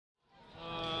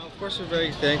course, we're very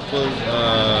thankful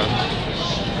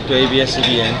to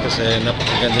ABS-CBN kasi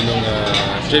napakaganda ng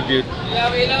tribute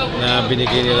na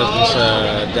binigay nila dun sa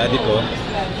daddy ko.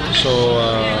 So,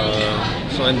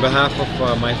 so on behalf of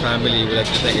my family, we'd like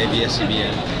to thank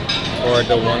ABS-CBN for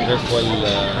the wonderful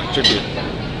tribute.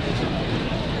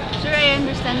 Sir, I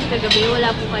understand kagabi wala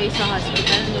po kayo sa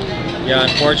hospital. Yeah,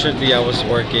 unfortunately, I was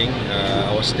working.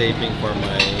 I was taping for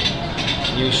my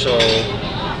new show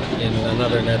in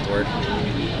another network,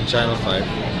 on Channel 5.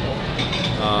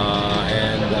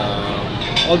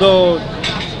 Although,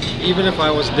 even if I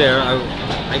was there,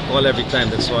 I call every time.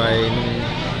 That's why, nung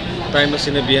time na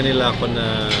sinabihan nila ako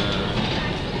na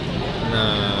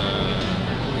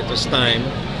it was time,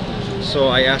 so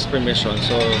I asked permission.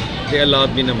 So they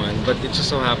allowed me naman, but it just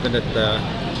so happened that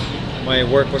my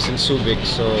work was in Subic,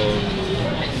 so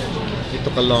it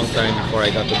took a long time before I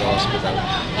got to the hospital.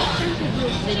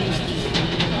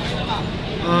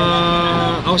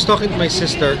 I was talking to my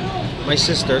sisters,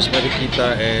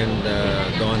 Marikita and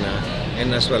Donna,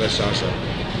 and as well as Sasha.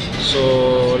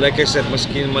 So, like I said,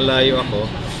 maski malayo ako,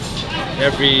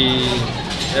 every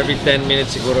 10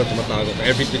 minutes siguro tumatawag ako.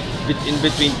 In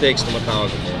between takes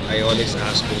tumatawag ako. I always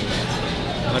ask kung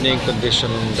ano yung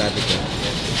condition ng dati ko.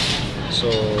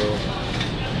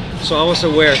 So I was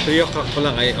aware, 3 o'clock pa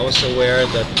lang, I was aware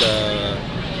that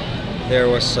there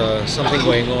was something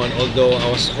going on, although I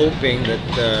was hoping that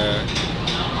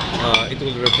it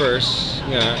will reverse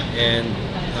nga and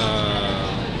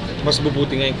mas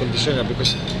bubuti nga yung condition nga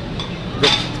because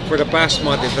for the past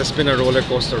month it has been a roller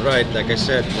coaster ride, like I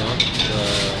said, no?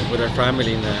 With our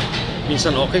family na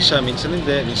minsan okay siya, minsan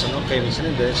hindi, minsan okay,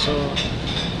 minsan hindi.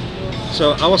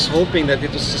 So I was hoping that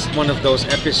it was just one of those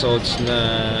episodes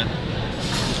na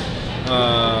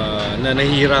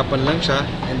nahihirapan lang siya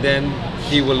and then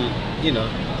he will, you know,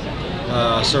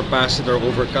 surpass it or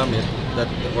overcome it,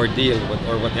 that ordeal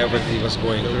or whatever he was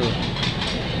going through.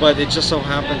 But it just so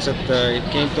happens that it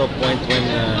came to a point when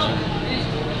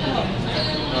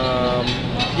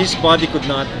his body could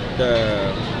not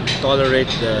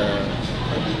tolerate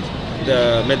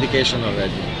the medication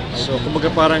already. So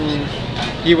kumbaga parang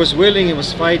he was willing, he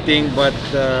was fighting, but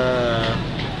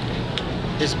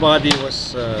his body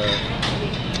was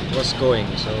going.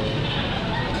 So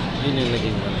yun yung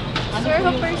naging one. Sir,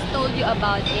 who first told you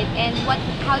about it and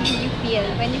how did you feel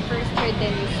when you first heard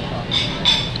the news po?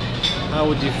 How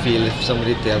would you feel if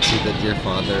somebody tells you that your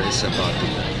father is about to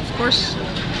die? Of course,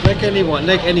 like anyone,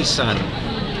 like any son,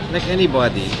 like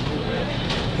anybody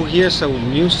who hears a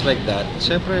news like that,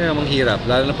 syempre manghirap,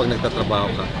 lalo na pag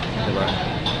nagtatrabaho ka, di ba?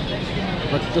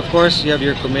 But of course, you have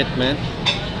your commitment.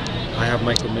 I have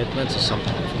my commitment, so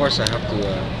of course I have to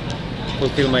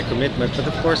fulfill my commitment. But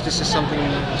of course, this is something,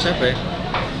 syempre,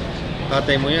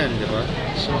 tatay mo yan, di ba?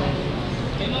 So,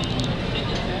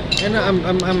 and I'm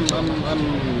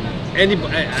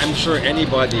sure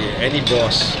anybody, any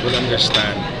boss will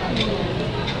understand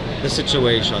the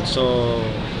situation. So,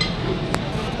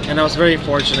 and I was very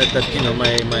fortunate that, you know,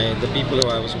 the people who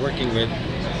I was working with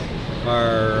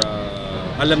are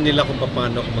alam nila kung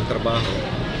paano ako magtrabaho.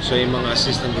 So yung mga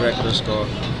assistant directors ko,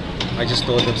 I just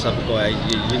told them, sabi ko,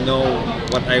 you know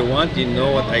what I want, you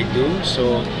know what I do,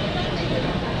 so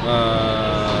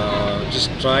just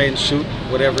try and shoot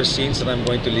whatever scenes that I'm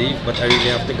going to leave, but I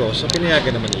really have to go. So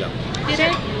pinayagan naman nila.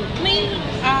 Direk, may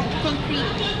concrete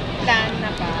plan na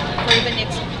ba for the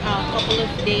next couple of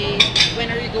days?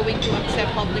 When are you going to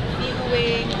accept public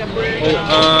viewing, the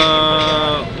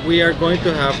burnout? We are going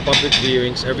to have public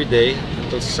viewings every day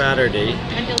until Saturday.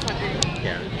 Until Saturday?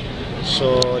 Yeah.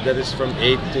 So that is from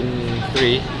 8 to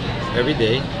 3 every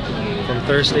day. From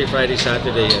Thursday, Friday,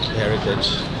 Saturday at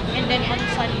Heritage. And then on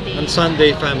Sunday? On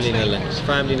Sunday, family na lang.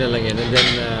 Family na lang yan. And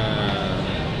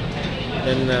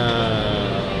then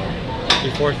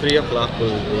before 3 o'clock,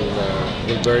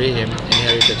 we'll bury him in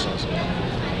Heritage also.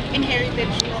 In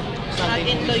Heritage, not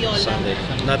in Loyola? Sunday.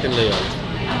 Not in Loyola.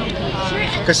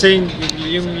 Kasi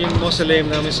yung mausoleum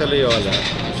namin sa Loyola,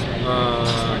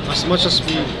 as much as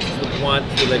we would want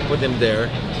to like put him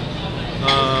there,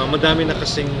 madami na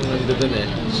kasing nandun eh.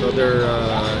 So there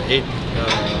are 8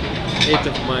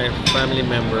 of my family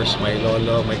members, my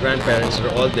lolo, my grandparents are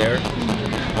all there.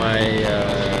 My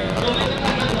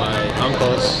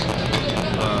uncles,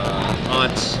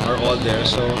 aunts are all there.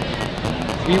 So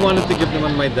we wanted to give them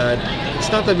on my dad. It's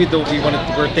not that we're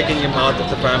taking him out of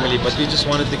the family, but we just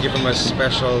wanted to give him a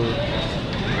special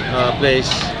place.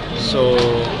 So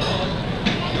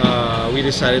we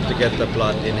decided to get the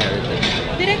plot in Heritage.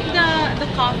 Direct the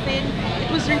coffin, it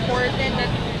was reported that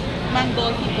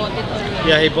Dolphy bought it already.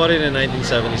 Yeah, he bought it in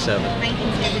 1977.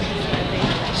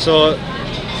 1977. So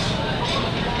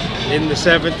in the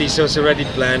 70s, he was already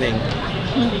planning.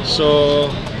 So,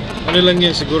 ano lang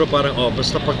yun, siguro parang,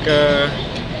 basta pagka,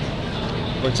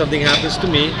 when something happens to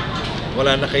me,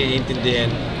 wala na kayo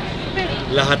iintindihan.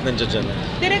 Lahat nandiyan dyan na.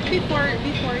 Direct before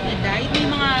he died, may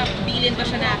mga bilin ba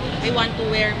siya na, I want to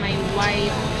wear my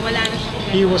wife, wala na siya.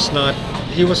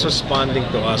 He was responding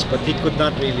to us, but he could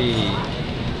not really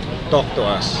talk to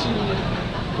us.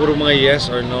 Puro mga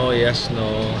yes or no, yes, no.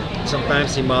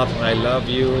 Sometimes he mouthed, I love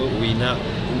you, uwi na.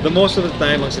 The most of the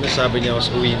time, ang sinasabi niya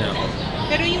was, uwi na ako.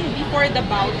 Pero yung before the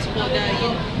bouts po,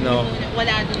 No.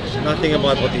 Wala din siya. Nothing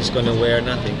about what he's gonna wear,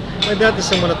 nothing. My dad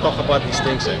doesn't want to talk about these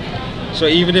things. So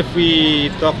even if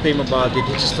we talk to him about it,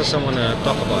 he just doesn't want to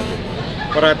talk about it.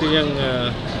 Parating yung,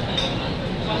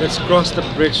 let's cross the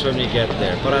bridge when we get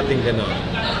there. Parating ganon.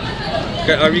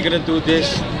 Are we gonna do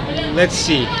this? Let's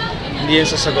see. Hindi yan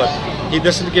sasagot. He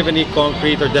doesn't give any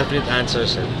concrete or definite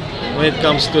answers when it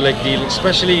comes to like dealing,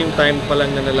 especially yung time pa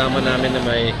lang na nalaman namin na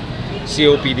may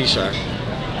COPD siya.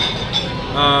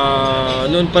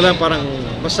 Noon pa lang parang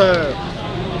basta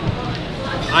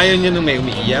ayaw niya nung may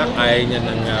umiiyak, ayaw niya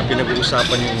nang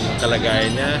pinag-uusapan yung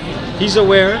kalagayan niya. He's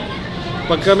aware.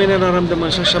 Pag kami nararamdaman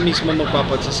siya, siya mismo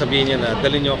magpapagsasabihin niya na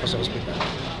dalhin niyo ako sa ospital.